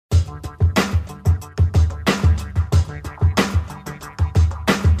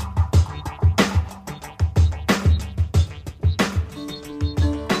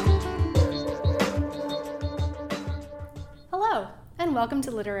welcome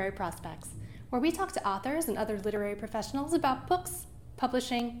to Literary Prospects, where we talk to authors and other literary professionals about books,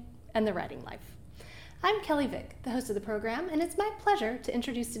 publishing, and the writing life. I'm Kelly Vick, the host of the program, and it's my pleasure to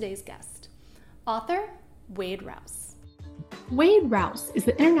introduce today's guest, author Wade Rouse. Wade Rouse is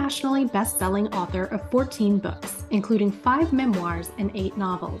the internationally best-selling author of 14 books, including 5 memoirs and 8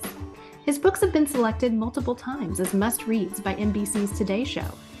 novels. His books have been selected multiple times as must-reads by NBC's Today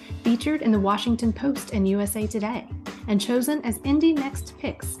Show, featured in the Washington Post and USA Today, and chosen as Indie Next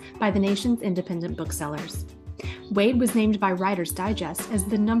Picks by the nation's independent booksellers. Wade was named by Writer's Digest as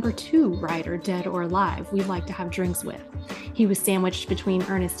the #2 writer, dead or alive, we'd like to have drinks with. He was sandwiched between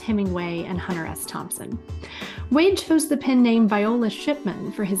Ernest Hemingway and Hunter S. Thompson. Wade chose the pen name Viola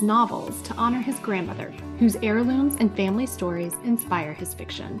Shipman for his novels to honor his grandmother, whose heirlooms and family stories inspire his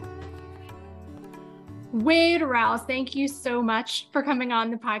fiction. Wade Rouse, thank you so much for coming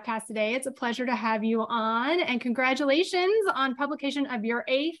on the podcast today. It's a pleasure to have you on, and congratulations on publication of your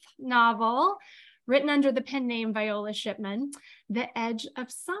 8th novel, written under the pen name Viola Shipman, The Edge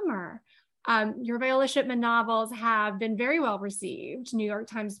of Summer. Your Viola Shipman novels have been very well received. New York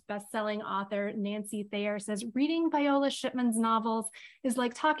Times bestselling author Nancy Thayer says, reading Viola Shipman's novels is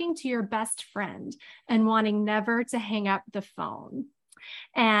like talking to your best friend and wanting never to hang up the phone.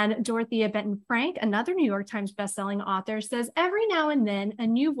 And Dorothea Benton Frank, another New York Times bestselling author, says every now and then a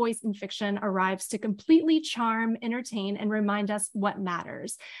new voice in fiction arrives to completely charm, entertain, and remind us what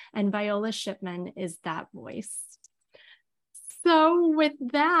matters. And Viola Shipman is that voice. So with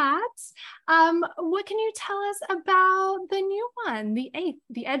that, what can you tell us about the new one, the 8th,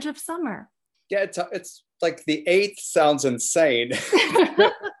 The Edge of Summer? Yeah, it's like the 8th sounds insane.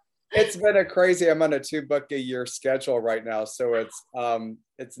 It's been a crazy. I'm on a 2-book-a-year schedule right now, so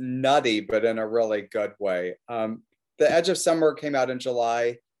it's nutty, but in a really good way. The Edge of Summer came out in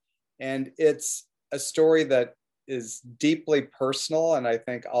July, and it's a story that is deeply personal, and I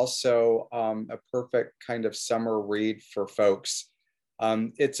think also a perfect kind of summer read for folks.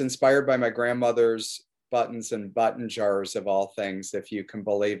 It's inspired by my grandmother's buttons and button jars, of all things, if you can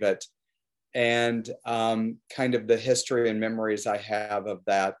believe it. And kind of the history and memories I have of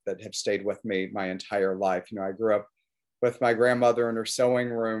that have stayed with me my entire life. You know, I grew up with my grandmother in her sewing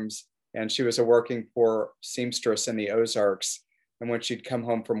rooms, and she was a working poor seamstress in the Ozarks. And when she'd come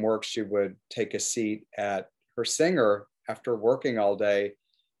home from work, she would take a seat at her singer after working all day.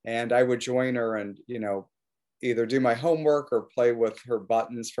 And I would join her and, you know, either do my homework or play with her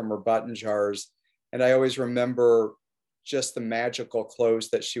buttons from her button jars. And I always remember just the magical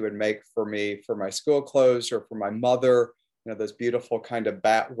clothes that she would make for me for my school clothes or for my mother, you know, those beautiful kind of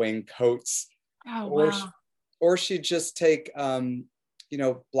bat wing coats. Oh, wow. Or she'd just take, you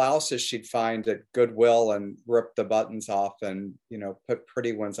know, blouses she'd find at Goodwill and rip the buttons off and, you know, put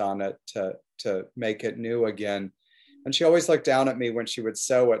pretty ones on it to make it new again. And she always looked down at me when she would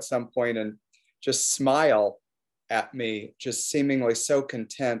sew at some point and just smile at me, just seemingly so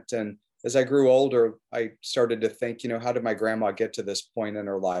content. And as I grew older, I started to think, you know, how did my grandma get to this point in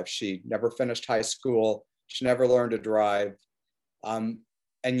her life? She never finished high school. She never learned to drive. And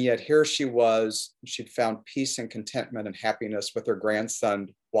yet here she was, she'd found peace and contentment and happiness with her grandson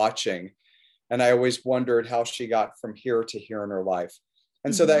watching. And I always wondered how she got from here to here in her life.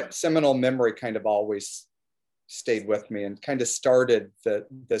 And so that seminal memory kind of always stayed with me and kind of started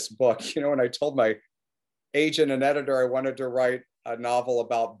this book. You know, when I told my agent and editor I wanted to write a novel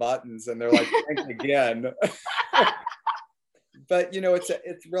about buttons, and they're like, think again. But you know, it's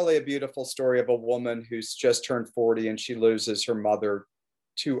really a beautiful story of a woman who's just turned 40 and she loses her mother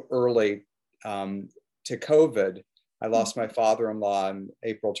too early to COVID. I lost my father-in-law in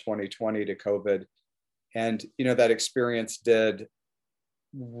April 2020 to COVID, and you know, that experience did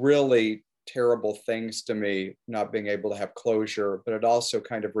really terrible things to me, not being able to have closure, but it also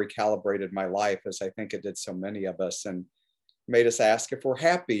kind of recalibrated my life, as I think it did so many of us, and made us ask if we're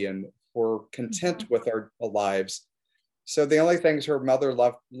happy and we're content with our lives. So the only things her mother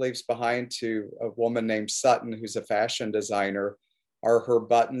leaves behind to a woman named Sutton, who's a fashion designer, are her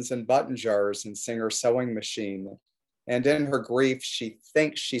buttons and button jars and Singer sewing machine. And in her grief, she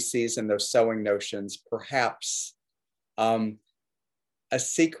thinks she sees in those sewing notions, perhaps a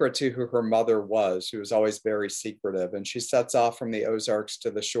secret to who her mother was, who was always very secretive. And she sets off from the Ozarks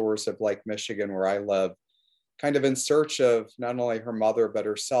to the shores of Lake Michigan, where I live, kind of in search of not only her mother, but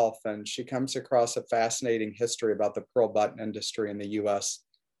herself. And she comes across a fascinating history about the pearl button industry in the US,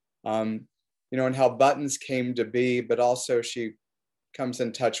 you know, and how buttons came to be, but also she comes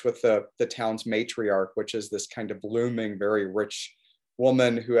in touch with the town's matriarch, which is this kind of looming, very rich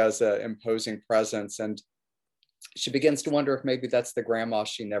woman who has an imposing presence. And she begins to wonder if maybe that's the grandma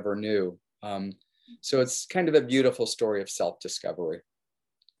she never knew. So it's kind of a beautiful story of self-discovery.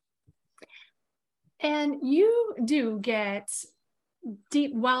 And you do get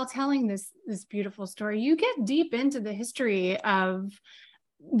deep while telling this beautiful story. You get deep into the history of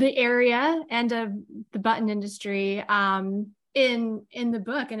the area and of the button industry in the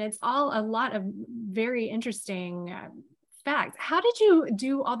book, and it's all a lot of very interesting facts. How did you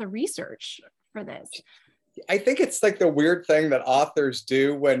do all the research for this? I think it's like the weird thing that authors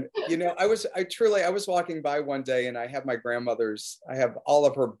do when, I was walking by one day and I have I have all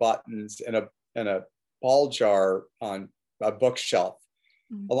of her buttons in a ball jar on a bookshelf,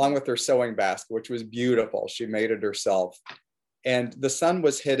 along with her sewing basket, which was beautiful. She made it herself. And the sun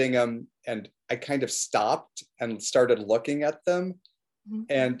was hitting them, and I kind of stopped and started looking at them.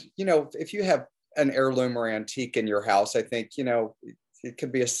 And, if you have an heirloom or antique in your house, I think, it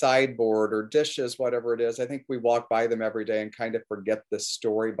could be a sideboard or dishes, whatever it is. I think we walk by them every day and kind of forget the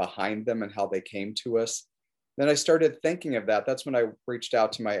story behind them and how they came to us. Then I started thinking of that. That's when I reached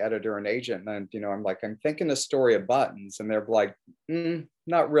out to my editor and agent, and I'm like, I'm thinking a story of buttons, and they're like,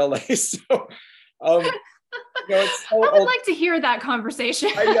 not really. So, it's so I would like to hear that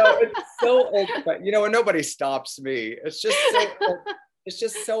conversation. I know, it's so old, but and nobody stops me. It's just so old, it's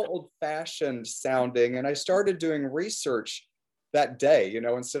just so old-fashioned sounding. And I started doing research that day.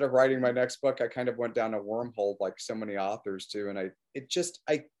 Instead of writing my next book, I kind of went down a wormhole like so many authors do. And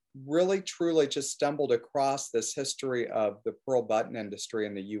I really truly just stumbled across this history of the pearl button industry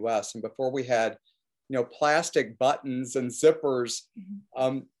in the US. And before we had, plastic buttons and zippers,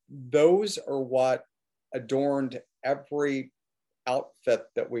 those are what adorned every outfit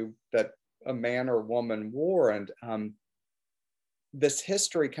that a man or woman wore. And this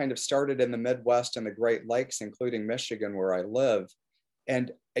history kind of started in the Midwest and the Great Lakes, including Michigan, where I live.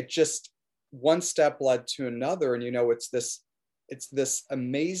 And it just, one step led to another. And, it's this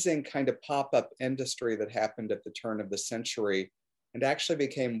amazing kind of pop-up industry that happened at the turn of the century, and actually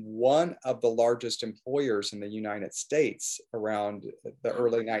became one of the largest employers in the United States around the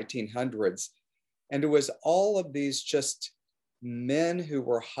early 1900s. And it was all of these just men who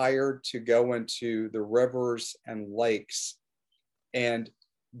were hired to go into the rivers and lakes, and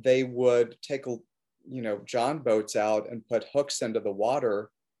they would take, John boats out and put hooks into the water.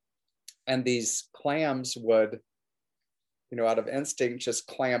 And these clams would, out of instinct, just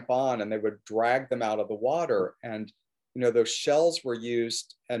clamp on, and they would drag them out of the water. And, those shells were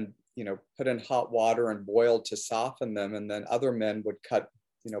used and, put in hot water and boiled to soften them. And then other men would cut,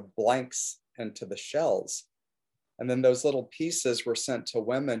 blanks into the shells. And then those little pieces were sent to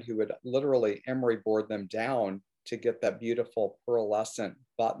women who would literally emery board them down to get that beautiful pearlescent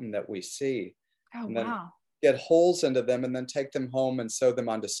button that we see. Oh, and then wow. Get holes into them and then take them home and sew them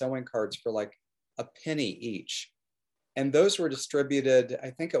onto sewing cards for like a penny each. And those were distributed, I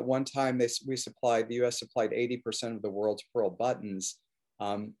think at one time the US supplied 80% of the world's pearl buttons.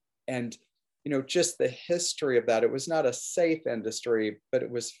 And just the history of that, it was not a safe industry, but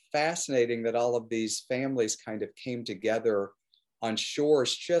it was fascinating that all of these families kind of came together on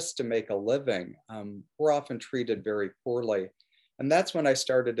shores just to make a living. We're often treated very poorly. And that's when I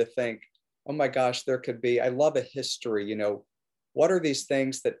started to think, oh my gosh, I love a history, what are these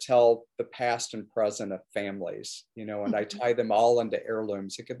things that tell the past and present of families, and I tie them all into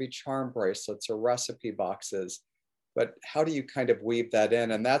heirlooms. It could be charm bracelets or recipe boxes, but how do you kind of weave that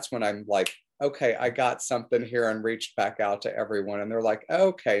in? And that's when I'm like, okay, I got something here, and reached back out to everyone. And they're like,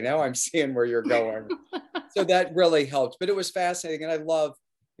 okay, now I'm seeing where you're going. So that really helped, but it was fascinating. And I love,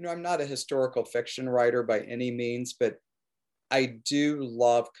 I'm not a historical fiction writer by any means, but I do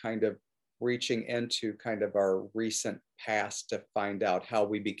love kind of reaching into kind of our recent past to find out how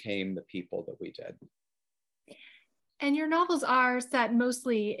we became the people that we did. And your novels are set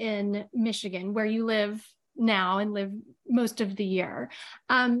mostly in Michigan, where you live now and live most of the year.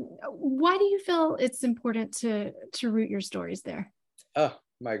 Why do you feel it's important to root your stories there? Oh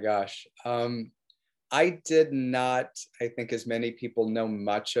my gosh. I did not, I think as many people know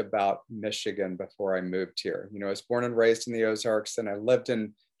much about Michigan before I moved here. I was born and raised in the Ozarks, and I lived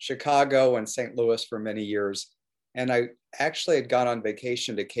in Chicago and St. Louis for many years. And I actually had gone on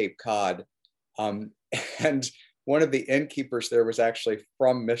vacation to Cape Cod. And one of the innkeepers there was actually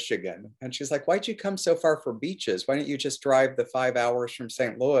from Michigan. And she's like, why'd you come so far for beaches? Why don't you just drive the 5 hours from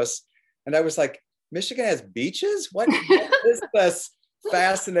St. Louis? And I was like, Michigan has beaches? What is this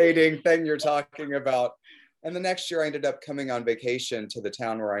fascinating thing you're talking about? And the next year I ended up coming on vacation to the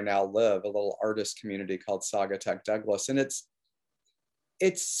town where I now live, a little artist community called Saugatuck Douglas. And it's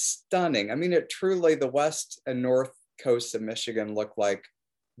stunning. I mean, the west and north coasts of Michigan look like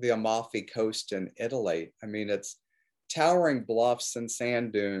the Amalfi Coast in Italy. I mean, it's towering bluffs and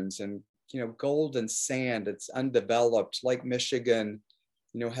sand dunes and, golden sand. It's undeveloped. Lake Michigan,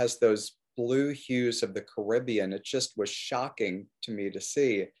 has those blue hues of the Caribbean. It just was shocking to me to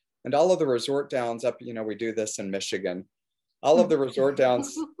see. And all of the resort towns up, we do this in Michigan. All of the resort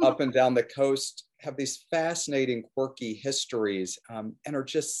towns up and down the coast have these fascinating, quirky histories, and are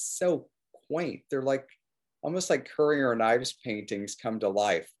just so quaint. They're like almost like Currier and Ives paintings come to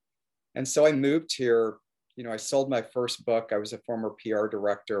life. And so I moved here. I sold my first book. I was a former PR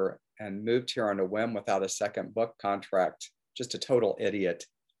director and moved here on a whim without a second book contract. Just a total idiot.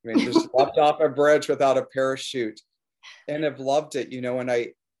 Just leapt off a bridge without a parachute, and have loved it. And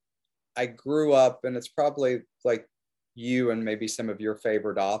I grew up, and it's probably like you and maybe some of your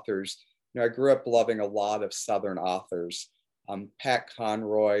favorite authors. I grew up loving a lot of Southern authors, Pat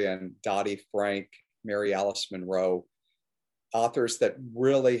Conroy and Dottie Frank, Mary Alice Monroe, authors that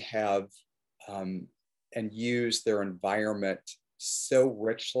really have and use their environment so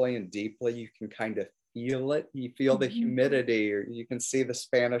richly and deeply. You can kind of feel it. You feel the humidity, or you can see the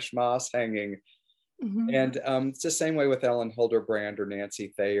Spanish moss hanging. Mm-hmm. And it's the same way with Ellen Hilderbrand or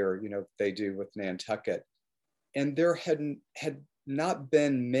Nancy Thayer, they do with Nantucket. And there had not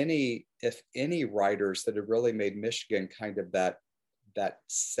been many, if any, writers that had really made Michigan kind of that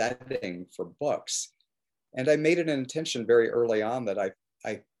setting for books. And I made it an intention very early on that I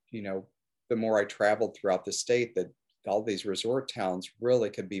the more I traveled throughout the state, that all these resort towns really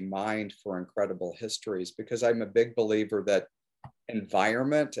could be mined for incredible histories, because I'm a big believer that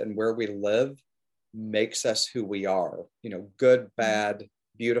environment and where we live makes us who we are. Good, bad,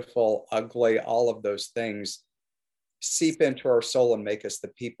 beautiful, ugly, all of those things seep into our soul and make us the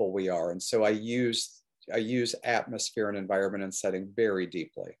people we are. And so I use atmosphere and environment and setting very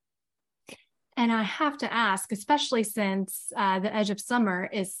deeply. And I have to ask, especially since The Edge of Summer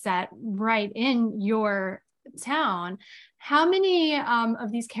is set right in your town, how many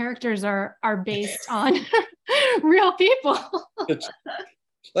of these characters are based on real people?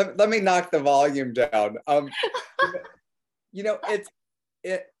 Let me knock the volume down. I'm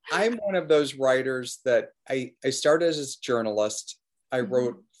one of those writers that I started as a journalist. I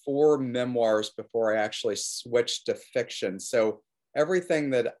wrote 4 memoirs before I actually switched to fiction. So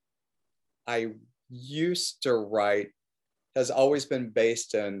everything that I used to write has always been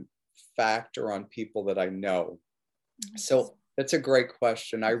based in fact or on people that I know. So that's a great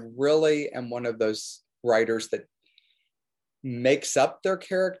question. I really am one of those writers that makes up their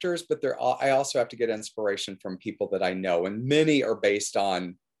characters, but I also have to get inspiration from people that I know, and many are based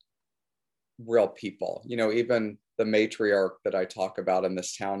on real people. Even the matriarch that I talk about in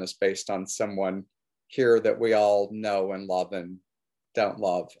this town is based on someone here that we all know and love and don't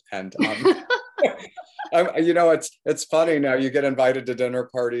love. And it's funny now. You get invited to dinner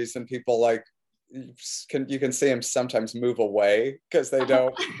parties and people you can see them sometimes move away because they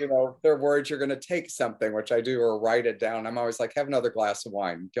don't, they're worried you're going to take something, which I do, or write it down. I'm always like, have another glass of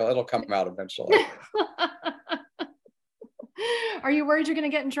wine. It'll come out eventually. Are you worried you're going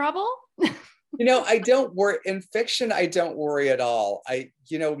to get in trouble? I don't worry. In fiction, I don't worry at all.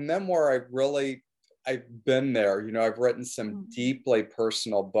 Memoir, I've been there. I've written some deeply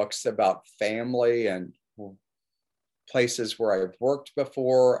personal books about family and places where I've worked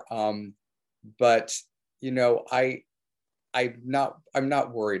before. But I'm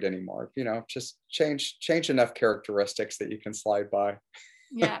not worried anymore. Just change enough characteristics that you can slide by.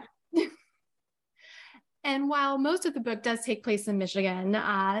 Yeah. And while most of the book does take place in Michigan,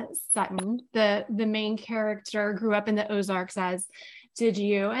 Sutton, the main character, grew up in the Ozarks, as did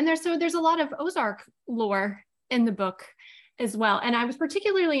you. And there's a lot of Ozark lore in the book as well. And I was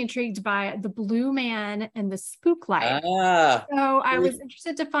particularly intrigued by the Blue Man and the Spook Light. So I was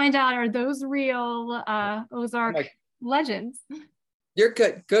interested to find out, are those real Ozark legends? You're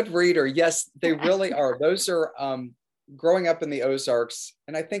good reader. Yes, they really are. Those are growing up in the Ozarks,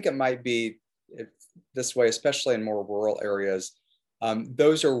 and I think it might be this way, especially in more rural areas.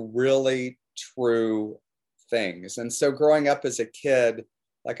 Those are really true things. And so growing up as a kid,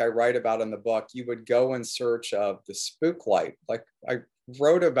 like I write about in the book, you would go in search of the spook light. Like I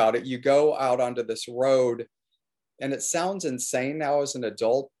wrote about it, you go out onto this road, and it sounds insane now as an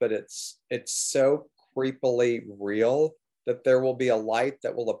adult, but it's so creepily real that there will be a light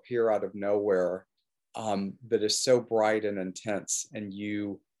that will appear out of nowhere that is so bright and intense, and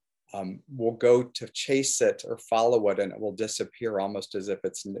you will go to chase it or follow it, and it will disappear almost as if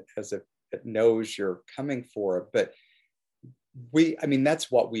it knows you're coming for it. But that's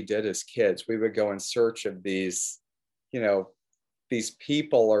what we did as kids. We would go in search of these, these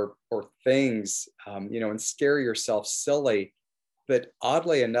people or things, and scare yourself silly. But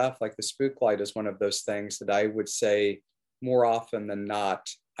oddly enough, like the spook light is one of those things that I would say more often than not,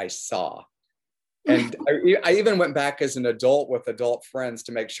 I saw. And I even went back as an adult with adult friends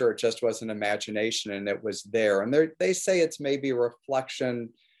to make sure it just wasn't imagination and it was there. And they say it's maybe a reflection,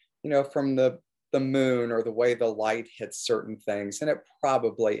 from the moon or the way the light hits certain things. And it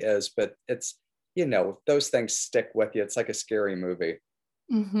probably is, but it's, those things stick with you. It's like a scary movie.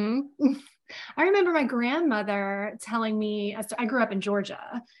 Mm-hmm. I remember my grandmother telling me, I grew up in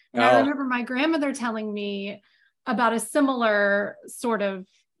Georgia, and I remember my grandmother telling me about a similar sort of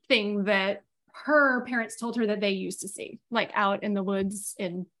thing that her parents told her that they used to see, like out in the woods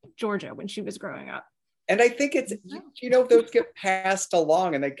in Georgia when she was growing up. And I think it's, those get passed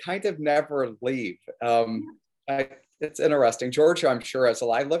along and they kind of never leave. It's interesting. Georgia, I'm sure,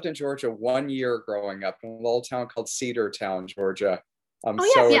 I lived in Georgia 1 year growing up in a little town called Cedartown, Georgia.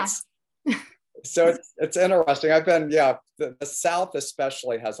 So it's interesting. I've been, the South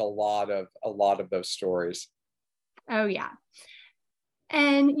especially has a lot of those stories. Oh yeah.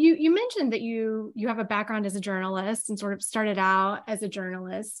 And you mentioned that you have a background as a journalist and sort of started out as a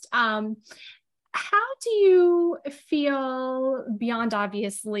journalist. How do you feel, beyond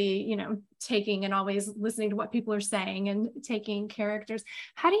obviously, taking and always listening to what people are saying and taking characters,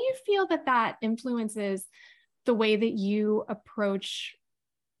 how do you feel that influences the way that you approach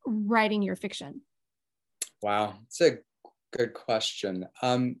writing your fiction? Wow, it's a good question.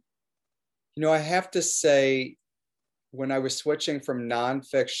 I have to say, when I was switching from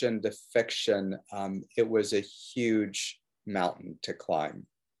nonfiction to fiction, it was a huge mountain to climb.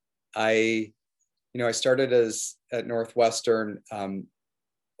 I started at Northwestern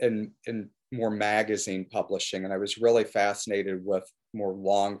in more magazine publishing, and I was really fascinated with more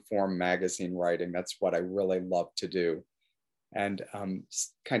long form magazine writing. That's what I really love to do, and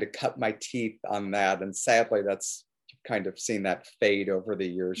kind of cut my teeth on that. And sadly, that's kind of seen that fade over the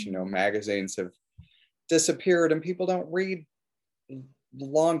years. Magazines have disappeared and people don't read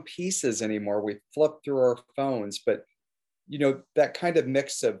long pieces anymore. We flip through our phones, but that kind of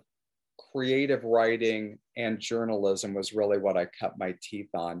mix of creative writing and journalism was really what I cut my teeth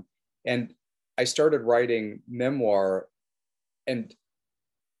on. And I started writing memoir, and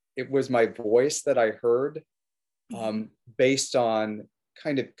it was my voice that I heard, based on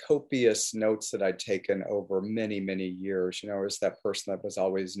kind of copious notes that I'd taken over many, many years. I was that person that was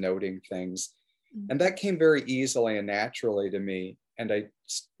always noting things. And that came very easily and naturally to me. And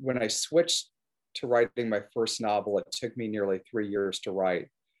when I switched to writing my first novel, it took me nearly 3 years to write.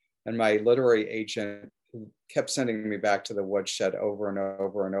 And my literary agent kept sending me back to the woodshed over and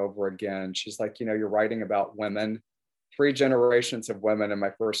over and over again. She's like, you're writing about women, 3 generations of women in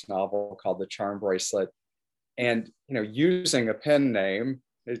my first novel called The Charm Bracelet. And, using a pen name,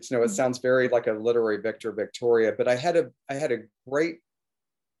 it sounds very like a literary Victor Victoria, but I had a great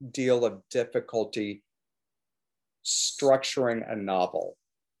deal of difficulty structuring a novel.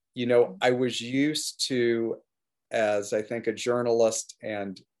 I was used to, as I think a journalist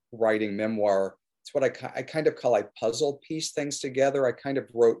and writing memoir, it's what I kind of call, I puzzle piece things together. I kind of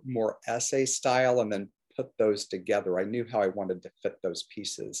wrote more essay style and then put those together. I knew how I wanted to fit those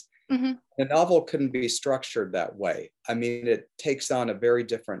pieces. Mm-hmm. The novel couldn't be structured that way. I mean, it takes on a very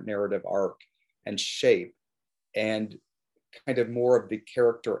different narrative arc and shape, and kind of more of the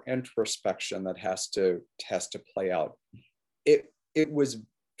character introspection that has to play out. It was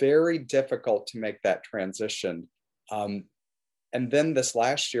very difficult to make that transition. And then this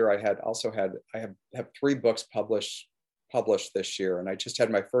last year, I have 3 books published this year, and I just had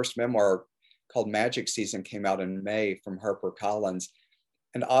my first memoir called Magic Season came out in May from HarperCollins.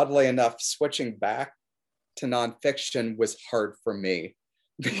 And oddly enough, switching back to nonfiction was hard for me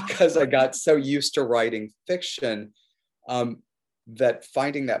because I got so used to writing fiction that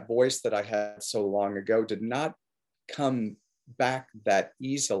finding that voice that I had so long ago did not come back that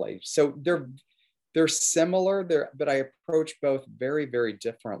easily. So they're similar, but I approach both very, very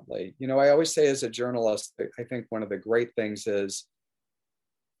differently. I always say as a journalist, I think one of the great things is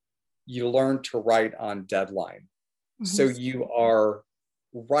you learn to write on deadline. Mm-hmm. So you are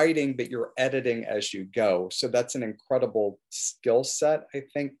writing, but you're editing as you go. So that's an incredible skill set, I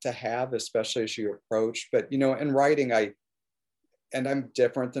think, to have, especially as you approach. But, in writing, I'm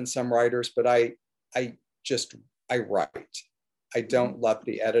different than some writers, but I write. I don't let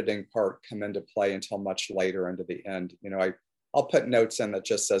the editing part come into play until much later into the end. I'll put notes in that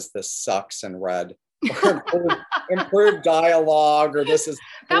just says this sucks in red, or improved dialogue, or this is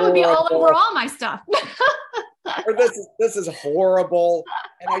that would be all over all my stuff. Or this is horrible.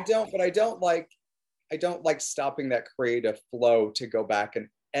 And I don't like stopping that creative flow to go back and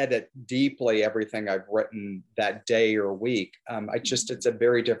edit deeply everything I've written that day or week. It's a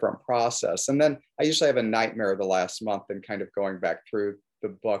very different process. And then I usually have a nightmare the last month and kind of going back through the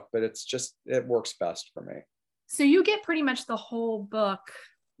book, but it works best for me. So you get pretty much the whole book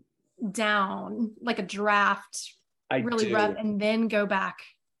down, like a draft, really rough, and then go back.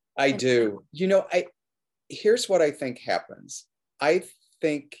 I do. Here's what I think happens. I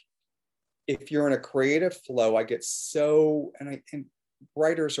think if you're in a creative flow, I get so, and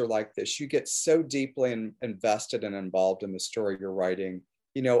writers are like this, you get so deeply invested and involved in the story you're writing.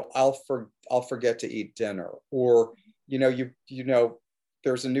 I'll forget to eat dinner, or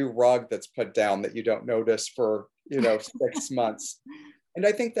there's a new rug that's put down that you don't notice for 6 months. And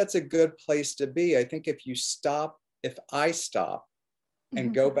I think that's a good place to be. I think if I stop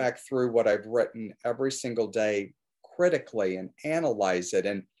and go back through what I've written every single day critically and analyze it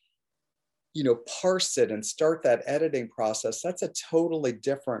and parse it and start that editing process, that's a totally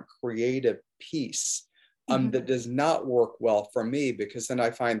different creative piece that does not work well for me, because then I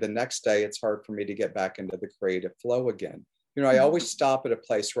find the next day it's hard for me to get back into the creative flow again. I always stop at a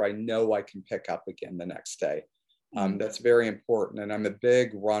place where I know I can pick up again the next day. That's very important. And I'm a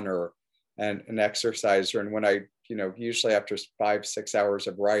big runner and an exerciser. And when I, usually after 5-6 hours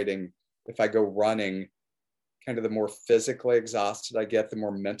of writing, if I go running, kind of the more physically exhausted I get, the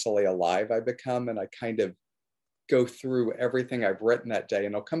more mentally alive I become. And I kind of go through everything I've written that day,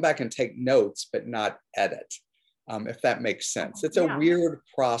 and I'll come back and take notes, but not edit, if that makes sense. It's a weird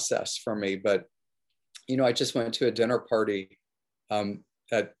process for me, but, I just went to a dinner party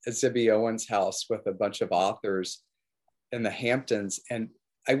at Zibby Owens' house with a bunch of authors in the Hamptons, and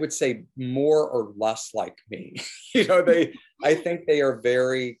I would say more or less like me. I think they are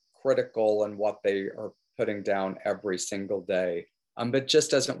very critical in what they are putting down every single day, but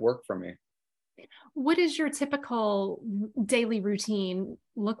just doesn't work for me. What does your typical daily routine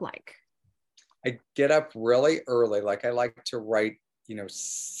look like? I get up really early. Like, I like to write,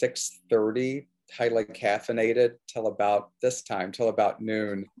 6:30, highly caffeinated till about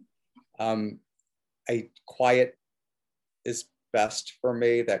noon. Quiet is best for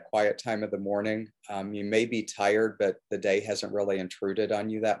me, that quiet time of the morning. You may be tired, but the day hasn't really intruded on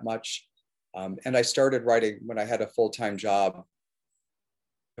you that much. And I started writing when I had a full-time job.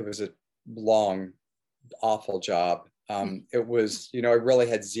 It was a long, awful job. It was, I really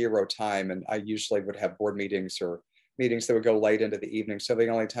had zero time, and I usually would have board meetings or meetings that would go late into the evening. So the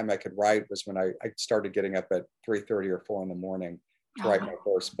only time I could write was when I started getting up at 3:30 or 4 in the morning to write my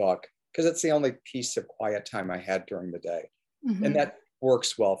first book, because it's the only piece of quiet time I had during the day. And that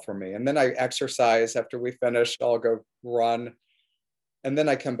works well for me. And then I exercise. After we finish, I'll go run. And then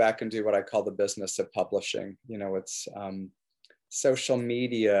I come back and do what I call the business of publishing. It's social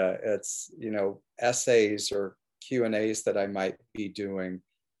media, it's, essays or Q&As that I might be doing.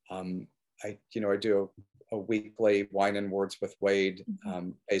 I do a weekly Wine and Words with Wade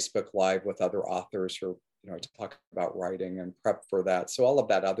Facebook Live with other authors who, I talk about writing and prep for that. So all of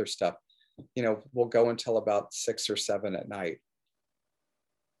that other stuff, will go until about 6 or 7 at night.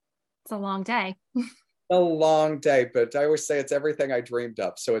 It's a long day. A long day, but I always say it's everything I dreamed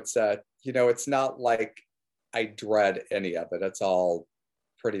of. So it's, it's not like I dread any of it. It's all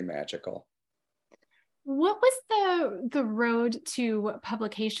pretty magical. What was the road to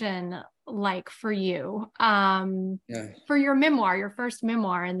publication like for you? For your memoir, your first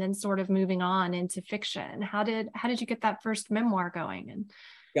memoir, and then sort of moving on into fiction. How did you get that first memoir going? And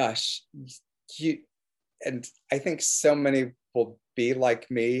gosh, and I think so many will be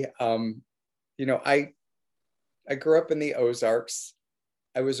like me. I grew up in the Ozarks.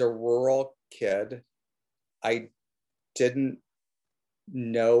 I was a rural kid. I didn't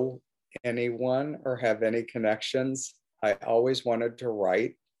know anyone or have any connections. I always wanted to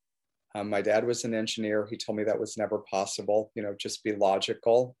write. My dad was an engineer. He told me that was never possible, just be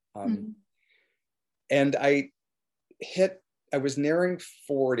logical. And I was nearing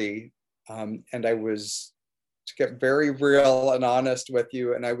 40, and I was, to get very real and honest with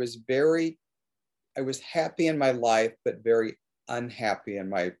you, and I was happy in my life, but very unhappy in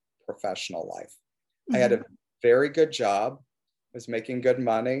my professional life. I had a very good job, was making good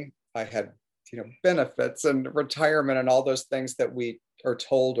money. I had, benefits and retirement and all those things that we are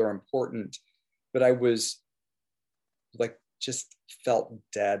told are important, but I was like, just felt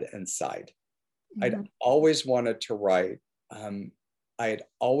dead inside. I'd always wanted to write. I had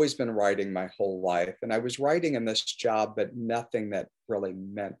always been writing my whole life, and I was writing in this job, but nothing that really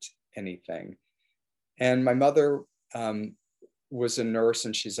meant anything. And my mother was a nurse,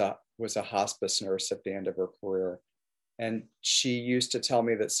 and was a hospice nurse at the end of her career. And she used to tell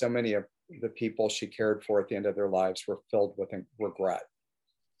me that so many of the people she cared for at the end of their lives were filled with regret.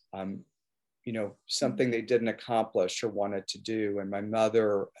 Something they didn't accomplish or wanted to do. And my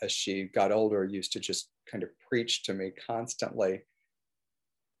mother, as she got older, used to just kind of preach to me constantly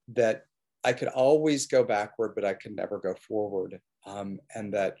that I could always go backward, but I could never go forward.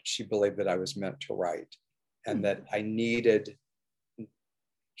 And that she believed that I was meant to write, and that I needed,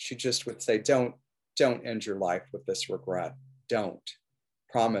 she just would say, don't end your life with this regret. Don't.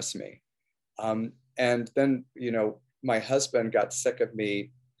 Promise me. And then, my husband got sick of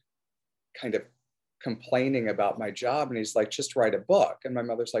me kind of complaining about my job. And he's like, just write a book. And my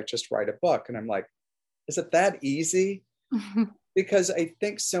mother's like, just write a book. And I'm like, is it that easy? Because I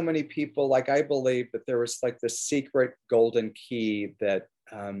think so many people, like, I believe that there was like this secret golden key that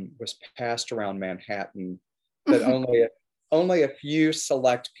was passed around Manhattan that only a few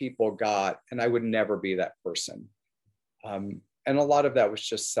select people got, and I would never be that person. And a lot of that was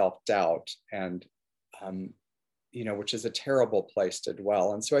just self-doubt, and which is a terrible place to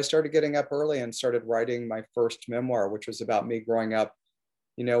dwell. And so I started getting up early and started writing my first memoir, which was about me growing up,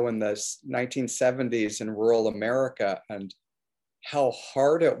 in the 1970s in rural America, and how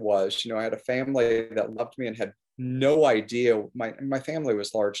hard it was. I had a family that loved me and had no idea. My family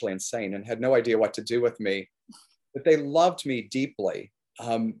was largely insane and had no idea what to do with me, but they loved me deeply.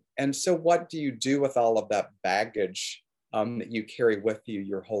 And so what do you do with all of that baggage that you carry with you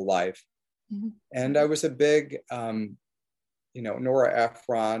your whole life? Mm-hmm. And I was a big, Nora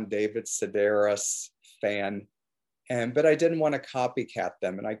Ephron, David Sedaris fan, but I didn't want to copycat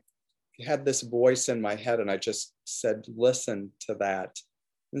them. And I had this voice in my head, and I just said, listen to that.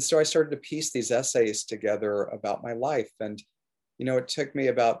 And so I started to piece these essays together about my life. And, it took me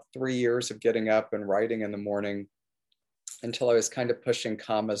about 3 years of getting up and writing in the morning until I was kind of pushing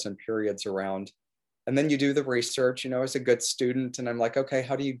commas and periods around. And then you do the research, I was a good student, and I'm like, okay,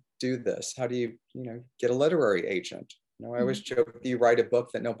 how do you do this? How do you, get a literary agent? I always joke, you write a book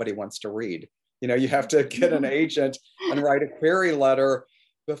that nobody wants to read. You have to get an agent and write a query letter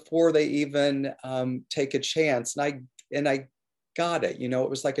before they even take a chance. And I got it. It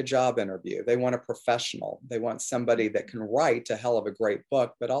was like a job interview. They want a professional. They want somebody that can write a hell of a great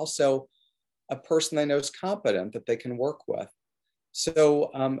book, but also a person they know is competent that they can work with. So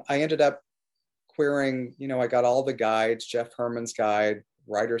I ended up querying, I got all the guides, Jeff Herman's guide,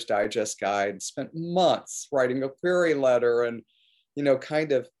 Writer's Digest guide, spent months writing a query letter and,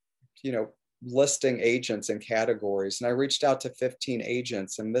 listing agents and categories. And I reached out to 15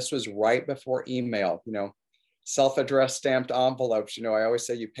 agents, and this was right before email, self-addressed stamped envelopes. I always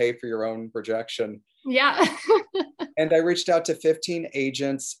say you pay for your own rejection. Yeah. And I reached out to 15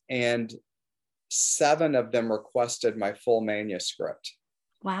 agents, and 7 of them requested my full manuscript.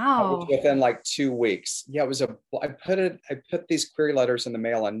 Wow. Within like 2 weeks. Yeah, I put these query letters in the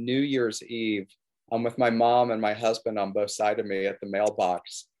mail on New Year's Eve with my mom and my husband on both sides of me at the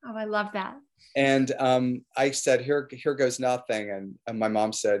mailbox. Oh, I love that. And I said, here goes nothing. And my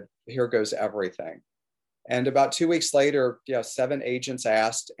mom said, here goes everything. And about 2 weeks later, 7 agents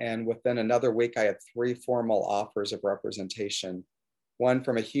asked. And within another week, I had 3 formal offers of representation. One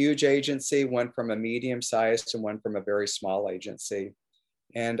from a huge agency, one from a medium-sized, and one from a very small agency.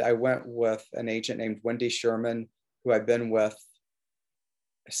 And I went with an agent named Wendy Sherman, who I've been with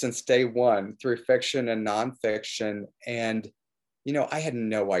since day one through fiction and nonfiction. And, I had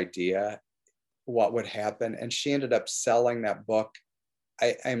no idea what would happen. And she ended up selling that book,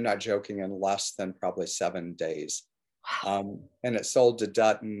 I'm not joking, in less than probably 7 days. And it sold to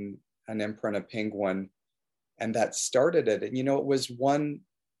Dutton, an imprint of Penguin. And that started it. And, it was one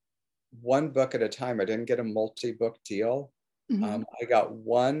book at a time. I didn't get a multi-book deal. Mm-hmm. I got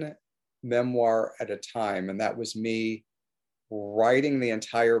one memoir at a time, and that was me writing the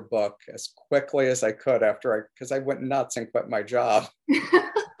entire book as quickly as I could because I went nuts and quit my job.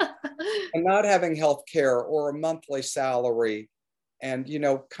 And not having health care or a monthly salary, and,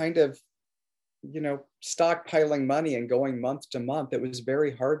 kind of, stockpiling money and going month to month. It was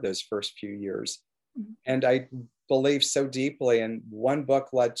very hard those first few years. Mm-hmm. And I believed so deeply, and one book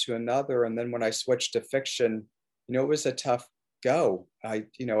led to another. And then when I switched to fiction, it was a tough go. I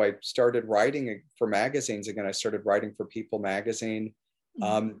started writing for magazines again. I started writing for People magazine.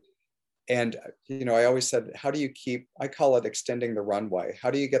 Mm-hmm. And, I always said, how do you I call it extending the runway. How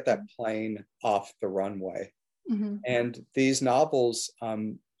do you get that plane off the runway? Mm-hmm. And these novels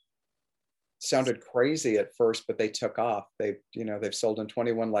sounded crazy at first, but they took off. They've sold in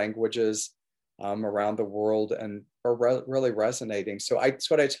 21 languages around the world and are really resonating. So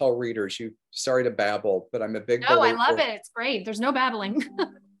that's what I tell readers. Sorry to babble, but I'm a big believer. I love it. It's great. There's no babbling.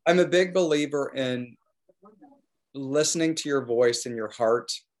 I'm a big believer in listening to your voice and your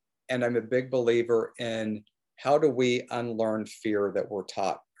heart. And I'm a big believer in how do we unlearn fear that we're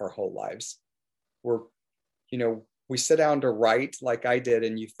taught our whole lives. We sit down to write like I did,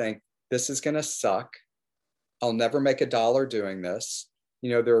 and you think, this is going to suck. I'll never make $1 doing this.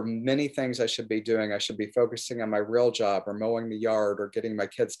 There are many things I should be doing. I should be focusing on my real job or mowing the yard or getting my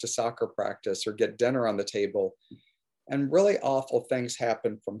kids to soccer practice or get dinner on the table. And really awful things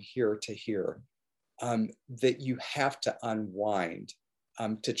happen from here to here, that you have to unwind,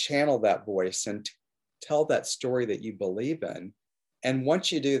 to channel that voice and tell that story that you believe in. And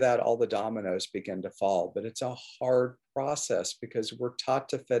once you do that, all the dominoes begin to fall. But it's a hard process because we're taught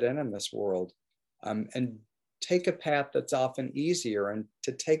to fit in this world, and take a path that's often easier. And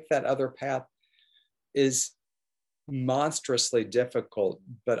to take that other path is monstrously difficult,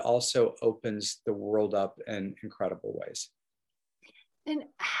 but also opens the world up in incredible ways. And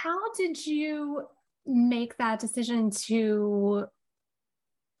how did you make that decision to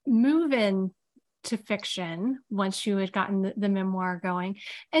move in to fiction once you had gotten the memoir going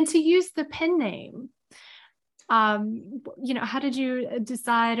and to use the pen name? How did you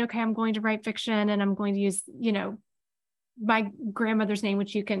decide, okay, I'm going to write fiction and I'm going to use, my grandmother's name,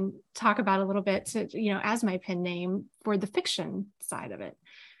 which you can talk about a little bit, to, as my pen name for the fiction side of it?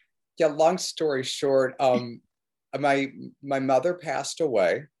 Yeah, long story short, my mother passed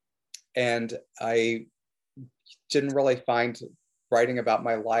away, and I didn't really find writing about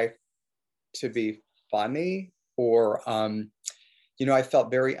my life to be funny, or I felt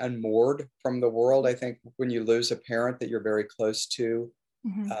very unmoored from the world. I think when you lose a parent that you're very close to,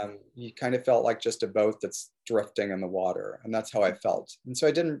 Mm-hmm. You kind of felt like just a boat that's drifting in the water. And that's how I felt. And so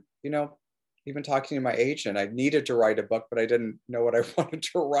I didn't, even talking to my agent, I needed to write a book, but I didn't know what I wanted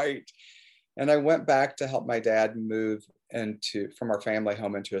to write. And I went back to help my dad move from our family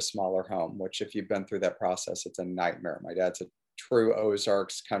home into a smaller home, which, if you've been through that process, it's a nightmare. My dad's a true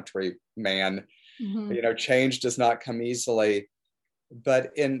Ozarks country man. Mm-hmm. Change does not come easily.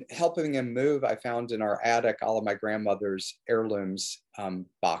 But in helping him move, I found in our attic all of my grandmother's heirlooms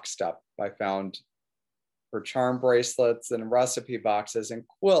boxed up. I found her charm bracelets and recipe boxes and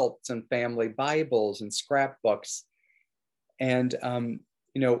quilts and family Bibles and scrapbooks. And,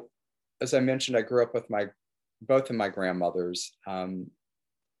 as I mentioned, I grew up with both of my grandmothers. And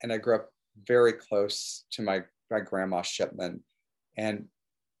I grew up very close to my grandma Shipman. And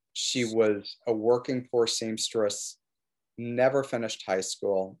she was a working poor seamstress, never finished high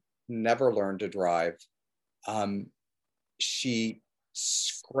school, never learned to drive. She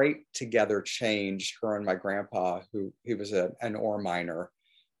scraped together change, her and my grandpa, he was an ore miner,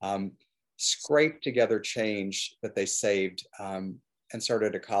 scraped together change that they saved, and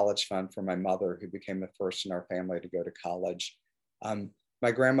started a college fund for my mother, who became the first in our family to go to college.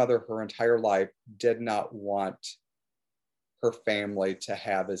 My grandmother, her entire life, did not want her family to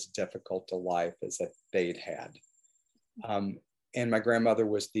have as difficult a life as that they'd had. And my grandmother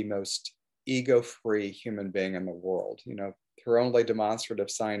was the most ego-free human being in the world. Her only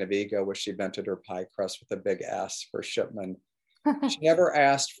demonstrative sign of ego was she vented her pie crust with a big S for Shipman. She never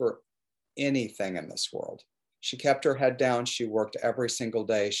asked for anything in this world. She kept her head down. She worked every single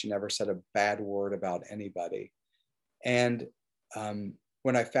day. She never said a bad word about anybody. And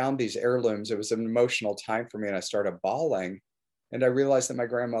when I found these heirlooms, it was an emotional time for me, and I started bawling. And I realized that my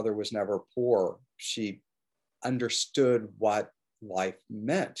grandmother was never poor. She understood what life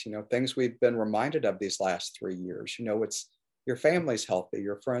meant, things we've been reminded of these last 3 years. It's your family's healthy,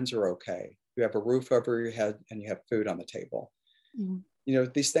 your friends are okay, you have a roof over your head, and you have food on the table. Mm-hmm.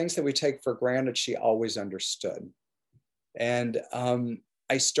 These things that we take for granted, she always understood. And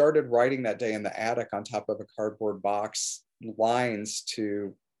I started writing that day in the attic on top of a cardboard box lines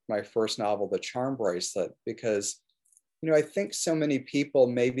to my first novel, The Charm Bracelet, because I think so many people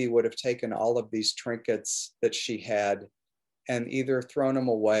maybe would have taken all of these trinkets that she had and either thrown them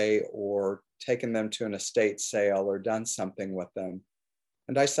away or taken them to an estate sale or done something with them.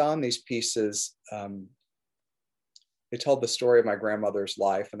 And I saw in these pieces, they told the story of my grandmother's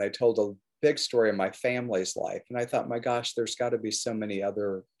life, and they told a big story of my family's life. And I thought, my gosh, there's got to be so many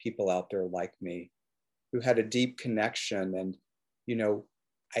other people out there like me who had a deep connection. And,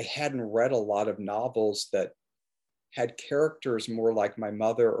 I hadn't read a lot of novels that had characters more like my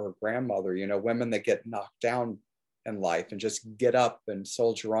mother or grandmother, women that get knocked down in life and just get up and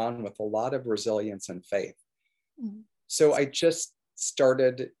soldier on with a lot of resilience and faith. Mm-hmm. So I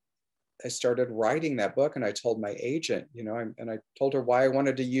started writing that book, and I told my agent, and I told her why I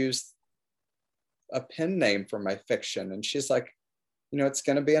wanted to use a pen name for my fiction. And she's like, it's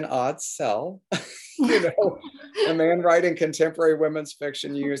going to be an odd sell. A man writing contemporary women's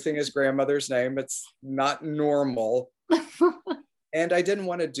fiction using his grandmother's name, it's not normal. And I didn't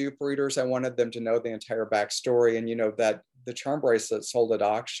want to dupe readers. I wanted them to know the entire backstory. And, that the charm bracelet sold at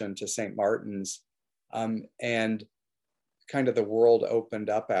auction to St. Martin's. And kind of the world opened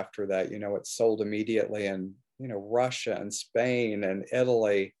up after that. It sold immediately. And, Russia and Spain and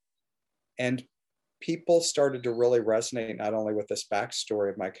Italy. And people started to really resonate not only with this backstory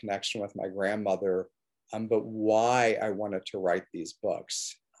of my connection with my grandmother, but why I wanted to write these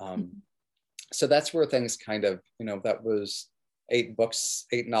books. So that's where things kind of, that was 8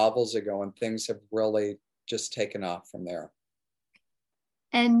 novels ago, and things have really just taken off from there.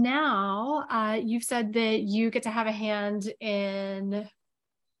 And now you've said that you get to have a hand in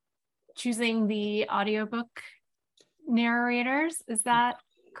choosing the audiobook narrators. Is that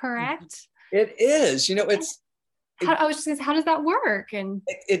correct? It is. I was just gonna say, how does that work? And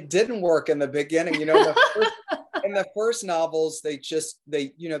it didn't work in the beginning. In the first novels, they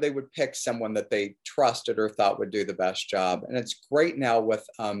would pick someone that they trusted or thought would do the best job. And it's great now with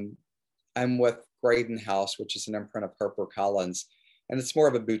I'm with Graydon House, which is an imprint of HarperCollins, and it's more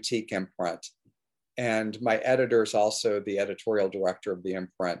of a boutique imprint. And my editor is also the editorial director of the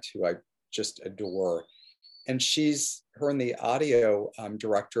imprint, who I just adore. And her and the audio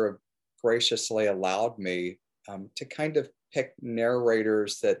director have graciously allowed me to kind of pick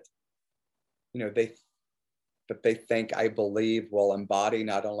narrators that, they think, I believe, will embody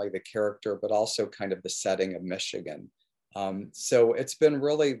not only the character, but also kind of the setting of Michigan. So it's been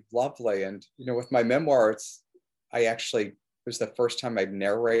really lovely. And, with my memoir, it was the first time I'd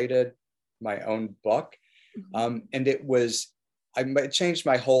narrated my own book. And it changed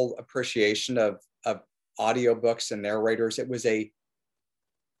my whole appreciation of audiobooks and narrators. It was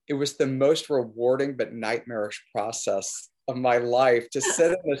the most rewarding but nightmarish process of my life to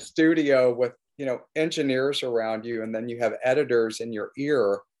sit in the studio with, engineers around you, and then you have editors in your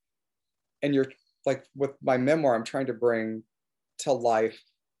ear, and you're like, with my memoir, I'm trying to bring to life,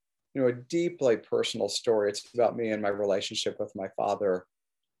 a deeply personal story. It's about me and my relationship with my father.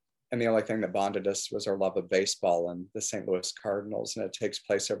 And the only thing that bonded us was our love of baseball and the St. Louis Cardinals. And it takes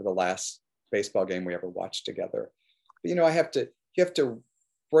place over the last baseball game we ever watched together. But, you have to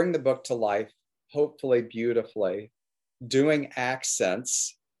bring the book to life, hopefully beautifully, doing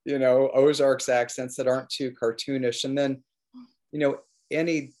accents, Ozarks accents that aren't too cartoonish. And then,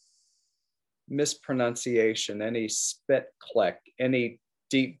 any mispronunciation, any spit click, any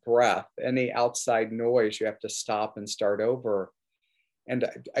deep breath, any outside noise, you have to stop and start over. And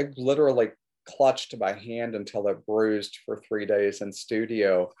I literally clutched my hand until it bruised for 3 days in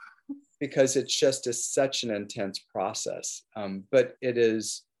studio, because it's just such an intense process. But it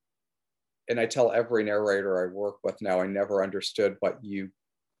is, and I tell every narrator I work with now, I never understood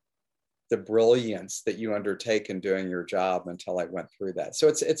the brilliance that you undertake in doing your job until I went through that. So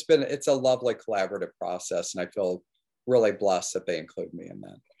it's a lovely collaborative process, and I feel really blessed that they include me in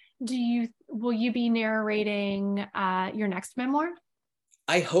that. Will you be narrating your next memoir?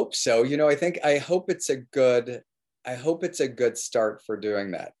 I hope so. I hope it's a good start for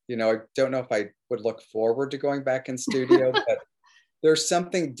doing that. I don't know if I would look forward to going back in studio, but there's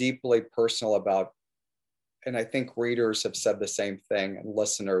something deeply personal about, and I think readers have said the same thing, and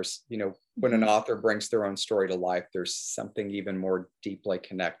listeners, when an author brings their own story to life, there's something even more deeply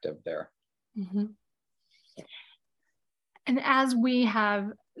connective there. Mm-hmm. And as we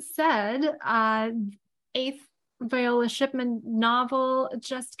have said, 8th Viola Shipman novel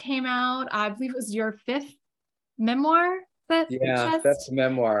just came out. I believe it was your 5th memoir that's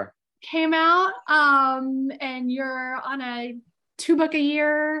memoir came out. And you're on a 2 book a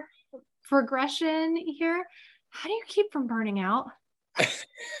year progression here. How do you keep from burning out?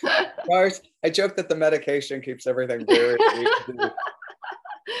 I joke that the medication keeps everything very easy.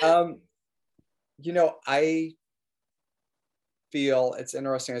 I feel it's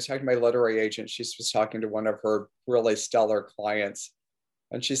interesting. I was talking to my literary agent. She was talking to one of her really stellar clients,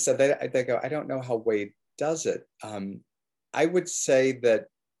 and she said, they go, I don't know how Wade does it. I would say that,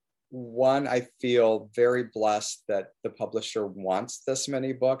 one, I feel very blessed that the publisher wants this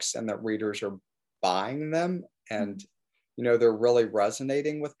many books and that readers are buying them, and they're really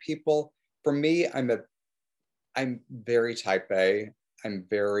resonating with people. For me, I'm very type A. I'm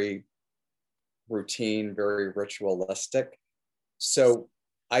very routine, very ritualistic. So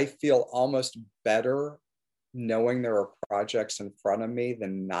I feel almost better knowing there are projects in front of me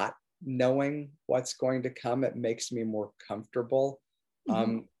than not knowing what's going to come. It makes me more comfortable.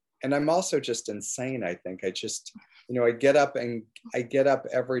 And I'm also just insane. I think I just, I get up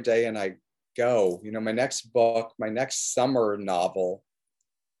every day and I go, my next book, my next summer novel,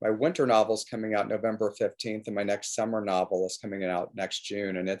 my winter novel is coming out November 15th, and my next summer novel is coming out next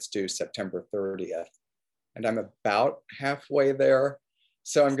June, and it's due September 30th. And I'm about halfway there.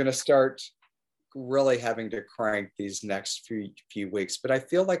 So I'm going to start really having to crank these next few weeks. But I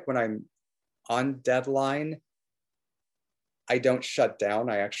feel like when I'm on deadline, I don't shut down.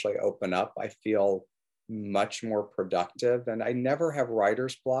 I actually open up. I feel much more productive. And I never have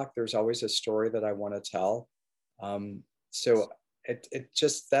writer's block. There's always a story that I want to tell. So it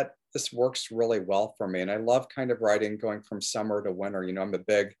just that this works really well for me. And I love kind of writing going from summer to winter. You know, I'm a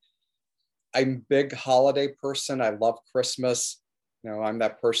big holiday person. I love Christmas. You know, I'm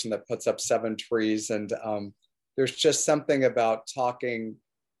that person that puts up 7 trees. And there's just something about talking,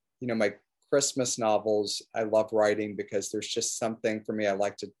 you know, my Christmas novels, I love writing because there's just something for me. I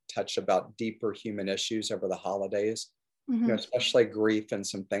like to touch about deeper human issues over the holidays, you know, especially grief and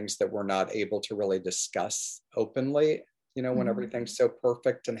some things that we're not able to really discuss openly, you know, when everything's so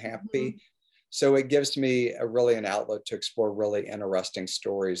perfect and happy. So it gives me an outlet to explore really interesting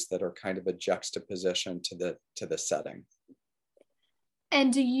stories that are kind of a juxtaposition to the setting.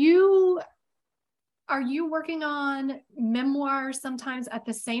 And are you working on memoirs sometimes at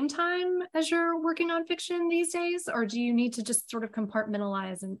the same time as you're working on fiction these days? Or do you need to just sort of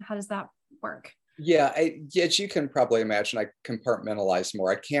compartmentalize, and how does that work? Yeah, as you can probably imagine, I compartmentalize more.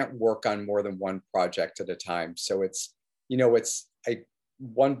 I can't work on more than one project at a time. So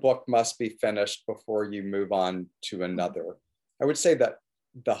one book must be finished before you move on to another. I would say that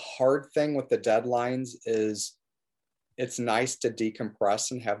the hard thing with the deadlines is it's nice to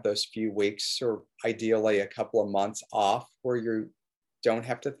decompress and have those few weeks or ideally a couple of months off where you don't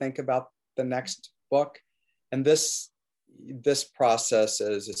have to think about the next book. And this process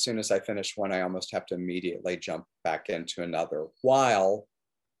is, as soon as I finish one, I almost have to immediately jump back into another while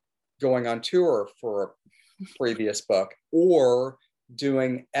going on tour for a previous book or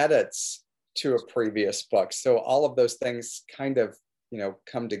doing edits to a previous book. So all of those things kind of, you know,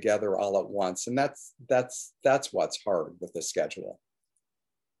 come together all at once. And that's what's hard with the schedule.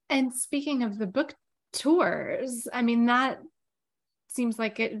 And speaking of the book tours, I mean, that seems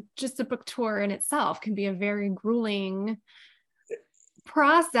like just a book tour in itself can be a very grueling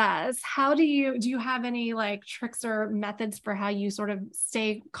process. How do you have any like tricks or methods for how you sort of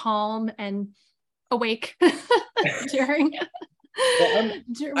stay calm and awake during? Well,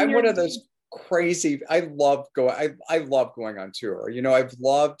 I'm one of those crazy. I love going on tour. You know, I've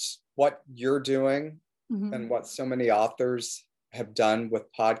loved what you're doing and what so many authors have done with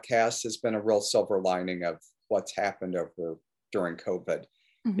podcasts has been a real silver lining of what's happened during COVID.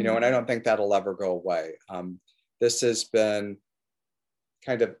 You know, and I don't think that'll ever go away. This has been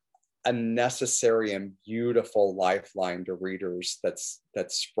kind of a necessary and beautiful lifeline to readers that's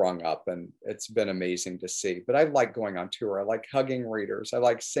sprung up, and it's been amazing to see. But I like going on tour. I like hugging readers. I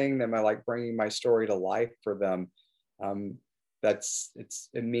like seeing them. I like bringing my story to life for them.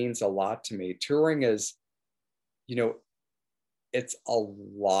 It means a lot to me. Touring is, you know, it's a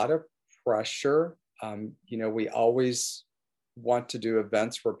lot of pressure. You know, we always want to do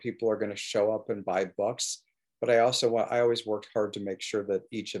events where people are going to show up and buy books. But I always worked hard to make sure that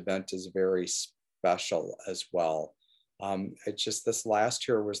each event is very special as well. It's just this last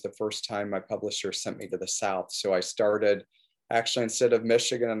year was the first time my publisher sent me to the South. So I started, actually, instead of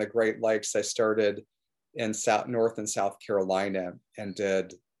Michigan and the Great Lakes, I started in North and South Carolina and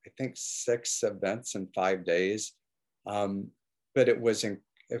did, I think, 6 events in 5 days. But it was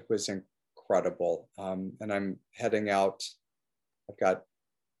incredible. And I'm heading out. I've got,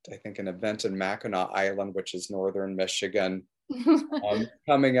 I think, an event in Mackinac Island, which is northern Michigan,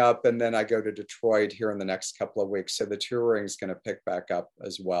 coming up. And then I go to Detroit here in the next couple of weeks. So the touring is going to pick back up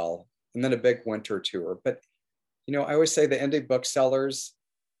as well. And then a big winter tour. But, you know, I always say the indie booksellers,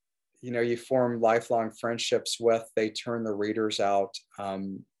 you know, you form lifelong friendships with, they turn the readers out.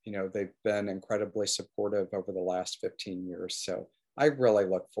 You know, they've been incredibly supportive over the last 15 years. So I really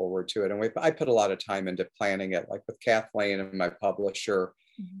look forward to it. And I put a lot of time into planning it, like with Kathleen and my publisher.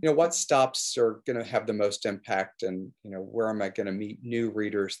 You know, what stops are going to have the most impact, and, you know, where am I going to meet new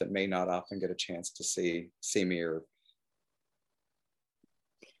readers that may not often get a chance to see me?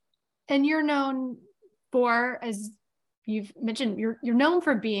 And you're known for, as you've mentioned, you're known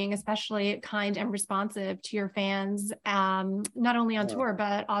for being especially kind and responsive to your fans, not only on tour,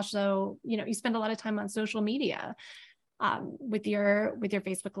 but also, you know, you spend a lot of time on social media with your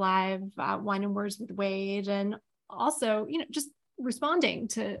Facebook Live, Wine and Words with Wade, and also, you know, just responding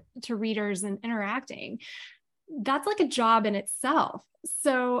to readers and interacting. That's like a job in itself.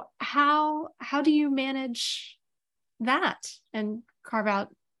 So how do you manage that and carve out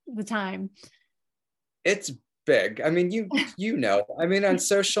the time? It's big. I mean, you know, I mean, on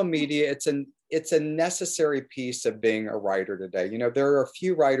social media, it's a necessary piece of being a writer today. You know, there are a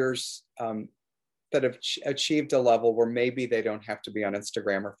few writers that have achieved a level where maybe they don't have to be on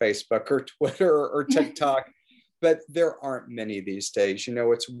Instagram or Facebook or Twitter or TikTok. But there aren't many these days. You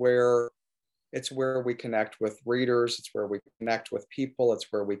know, it's where it's where we connect with readers. It's where we connect with people. It's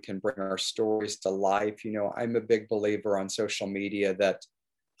where we can bring our stories to life. I'm a big believer on social media that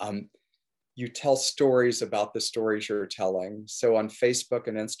you tell stories about the stories you're telling. So on Facebook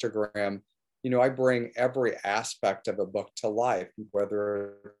and Instagram, I bring every aspect of a book to life,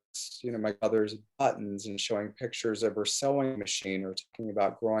 whether it's, my mother's buttons and showing pictures of her sewing machine, or talking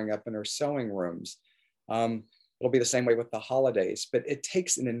about growing up in her sewing rooms. It'll be the same way with the holidays, but it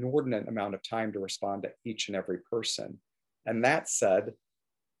takes an inordinate amount of time to respond to each and every person. And that said,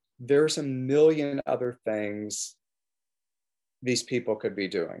 there's a million other things these people could be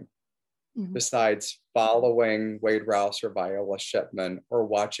doing besides following Wade Rouse or Viola Shipman or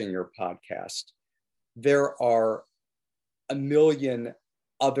watching your podcast. There are a million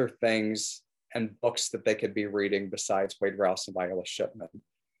other things and books that they could be reading besides Wade Rouse and Viola Shipman.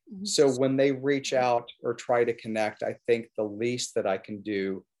 So when they reach out or try to connect, I think the least that I can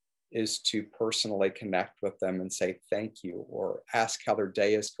do is to personally connect with them and say thank you, or ask how their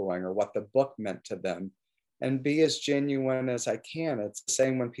day is going, or what the book meant to them, and be as genuine as I can. It's the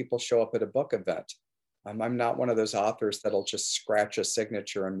same when people show up at a book event. I'm not one of those authors that'll just scratch a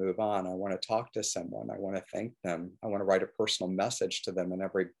signature and move on. I want to talk to someone. I want to thank them. I want to write a personal message to them in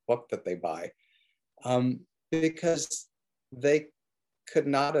every book that they buy, because they could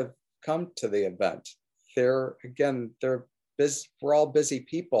not have come to the event. They're busy. We're all busy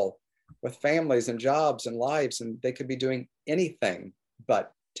people with families and jobs and lives, and they could be doing anything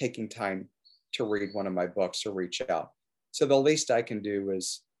but taking time to read one of my books or reach out. So the least I can do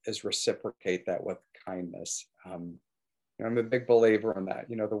is reciprocate that with kindness. I'm a big believer in that.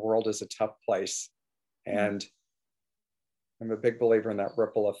 The world is a tough place, and I'm a big believer in that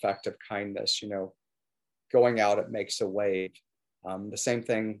ripple effect of kindness. Going out, it makes a wave. The same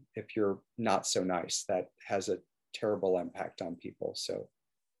thing if you're not so nice, that has a terrible impact on people. So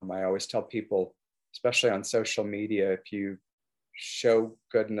I always tell people, especially on social media, if you show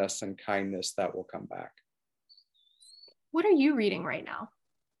goodness and kindness, that will come back. What are you reading right now?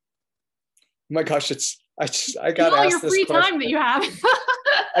 Oh my gosh, I got all asked your this free question. time that you have.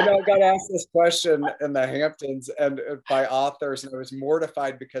 I know I got asked this question in the Hamptons and by authors, and I was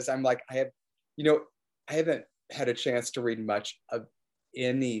mortified because I'm like, I haven't had a chance to read much of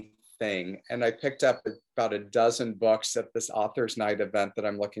anything. And I picked up about a dozen books at this author's night event that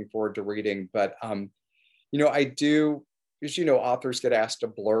I'm looking forward to reading. But, I do, as authors get asked to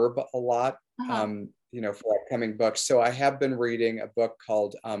blurb a lot, for upcoming books. So I have been reading a book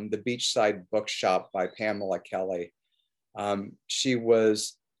called The Beachside Bookshop by Pamela Kelly. She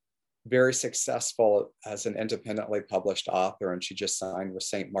was very successful as an independently published author, and she just signed with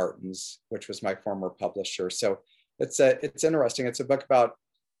St. Martin's, which was my former publisher. So it's interesting. It's a book about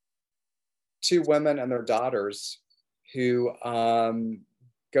two women and their daughters who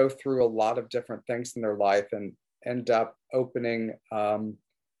go through a lot of different things in their life and end up opening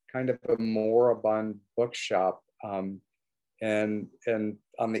kind of a moribund bookshop and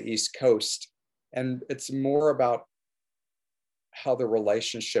on the East Coast. And it's more about how the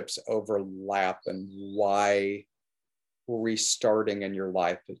relationships overlap and why restarting in your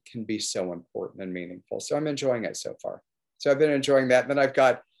life, it can be so important and meaningful. So I'm enjoying it so far. So I've been enjoying that. And then I've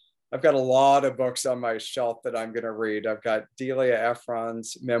got a lot of books on my shelf that I'm going to read. I've got Delia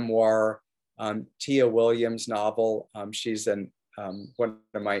Ephron's memoir, Tia Williams' novel. She's one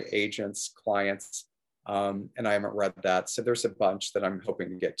of my agent's clients, and I haven't read that. So there's a bunch that I'm hoping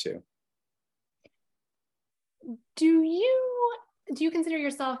to get to. Do you consider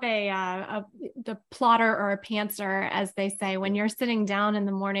yourself the plotter or a pantser, as they say, when you're sitting down in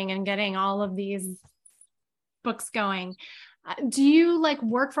the morning and getting all of these books going? Do you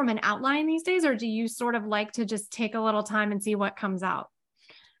work from an outline these days, or do you sort of like to just take a little time and see what comes out?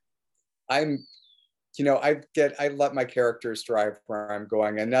 I let my characters drive where I'm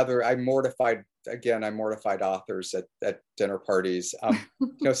going. I'm mortified authors at dinner parties.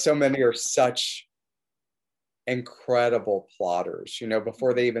 So many are such incredible plotters.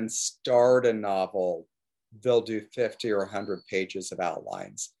 Before they even start a novel, they'll do 50 or 100 pages of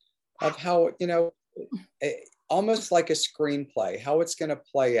outlines of how, almost like a screenplay, how it's going to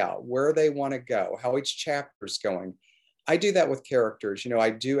play out, where they want to go, how each chapter is going. I do that with characters. I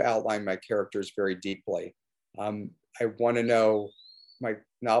do outline my characters very deeply. I want to know, my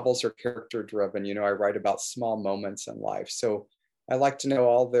novels are character driven. I write about small moments in life. So I like to know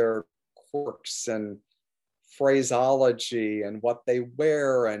all their quirks and phraseology and what they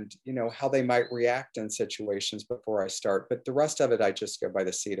wear and, how they might react in situations before I start. But the rest of it, I just go by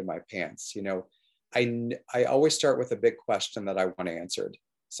the seat of my pants. I always start with a big question that I want answered,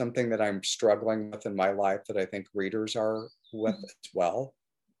 something that I'm struggling with in my life that I think readers are with as well.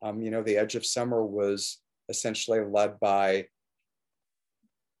 The Edge of Summer was essentially led by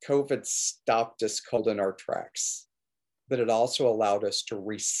COVID stopped us cold in our tracks, but it also allowed us to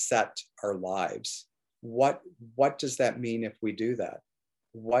reset our lives. What does that mean if we do that?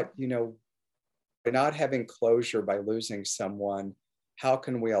 By not having closure, by losing someone, how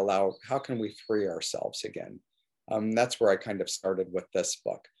can we free ourselves again? That's where I kind of started with this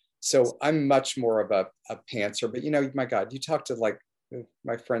book. So I'm much more of a pantser, but my God, you talk to like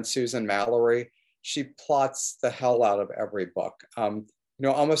my friend Susan Mallory, she plots the hell out of every book.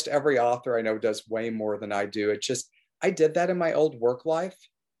 Almost every author I know does way more than I do. I did that in my old work life.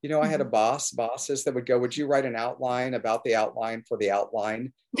 I had a bosses that would go, would you write an outline about the outline for the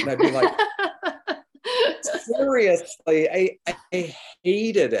outline? And I'd be like, seriously, I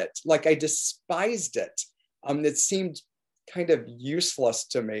hated it. Like I despised it. It seemed kind of useless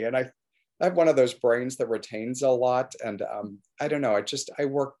to me. And I have one of those brains that retains a lot. And I don't know, I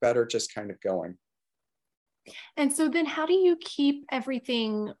work better just kind of going. And so then how do you keep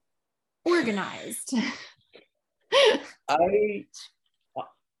everything organized?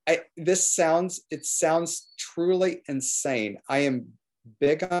 It sounds truly insane. I am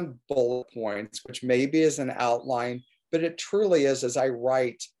big on bullet points, which maybe is an outline, but it truly is. As I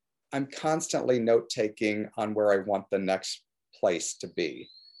write, I'm constantly note-taking on where I want the next place to be.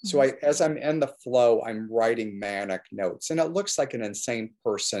 So as I'm in the flow, I'm writing manic notes, and it looks like an insane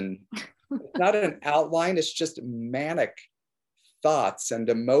person. It's not an outline, it's just manic thoughts and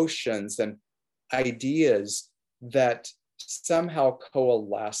emotions and ideas that somehow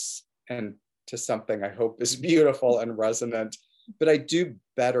coalesce into something I hope is beautiful and resonant. But I do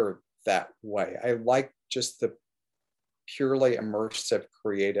better that way. I like just the purely immersive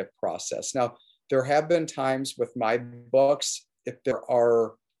creative process. Now, there have been times with my books, if there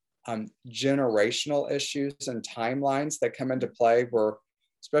are generational issues and timelines that come into play, where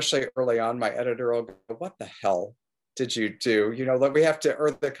especially early on, my editor will go, what the hell did you do? Like we have to,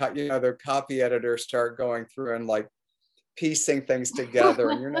 or the copy editors start going through and like piecing things together.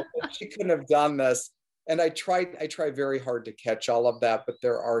 And you're like, she couldn't have done this. And I try very hard to catch all of that, but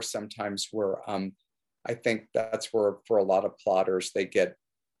there are some times where I think that's where for a lot of plotters, they get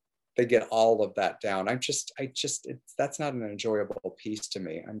all of that down. That's not an enjoyable piece to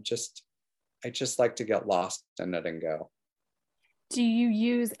me. I just like to get lost in it and go. Do you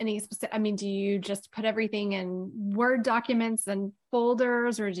use any specific, do you just put everything in Word documents and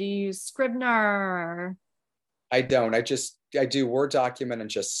folders, or do you use Scrivener? I don't. I do Word document and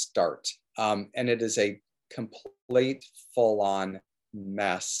just start. And it is a complete full-on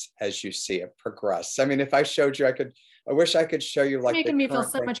mess as you see it progress. If I showed you, I wish I could show you like making me feel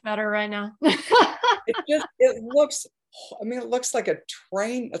so much better right now. it looks like a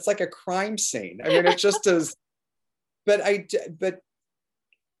train. It's like a crime scene. It just is. But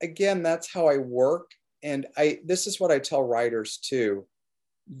again, that's how I work. And this is what I tell writers too.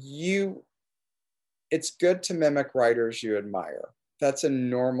 It's good to mimic writers you admire. That's a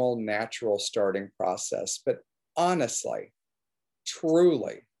normal, natural starting process. But honestly,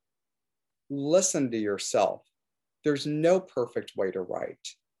 truly, listen to yourself. There's no perfect way to write.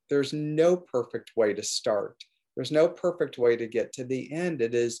 There's no perfect way to start. There's no perfect way to get to the end.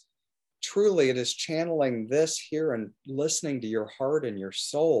 It is channeling this here and listening to your heart and your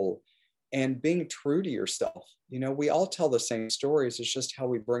soul and being true to yourself. We all tell the same stories. It's just how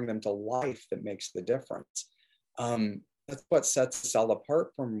we bring them to life that makes the difference. That's what sets us all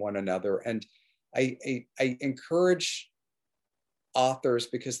apart from one another. And I encourage authors,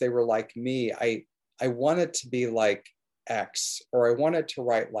 because they were like me. I wanted to be like X, or I wanted to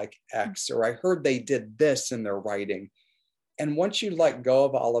write like X, or I heard they did this in their writing. And once you let go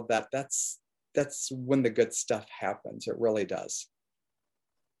of all of that, that's when the good stuff happens. It really does.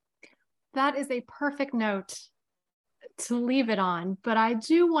 That is a perfect note to leave it on. But I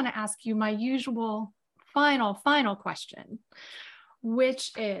do want to ask you my usual final question,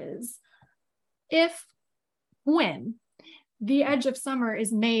 which is, when The Edge of Summer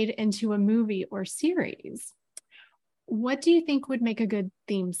is made into a movie or series, what do you think would make a good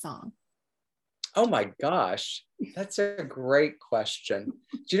theme song? Oh my gosh, that's a great question.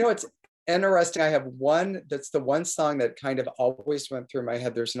 Do you know what's interesting? I have one that's the one song that kind of always went through my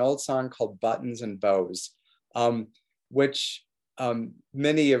head. There's an old song called Buttons and Bows, which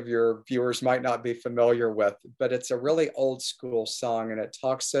many of your viewers might not be familiar with, but it's a really old school song. And it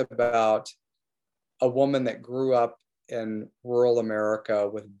talks about a woman that grew up in rural America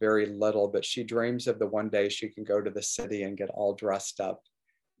with very little, but she dreams of the one day she can go to the city and get all dressed up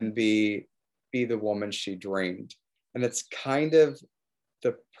and be the woman she dreamed. And it's kind of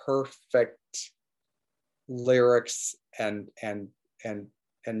the perfect lyrics and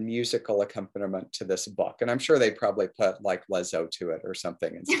and musical accompaniment to this book. And I'm sure they probably put like Lizzo to it or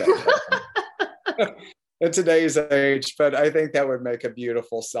something instead. In today's age, but I think that would make a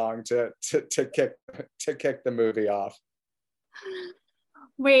beautiful song to kick the movie off.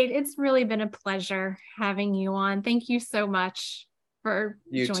 Wade, it's really been a pleasure having you on. Thank you so much for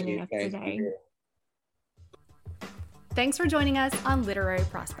joining us today. Thanks for joining us on Literary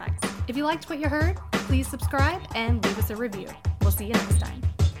Prospects. If you liked what you heard, please subscribe and leave us a review. We'll see you next time.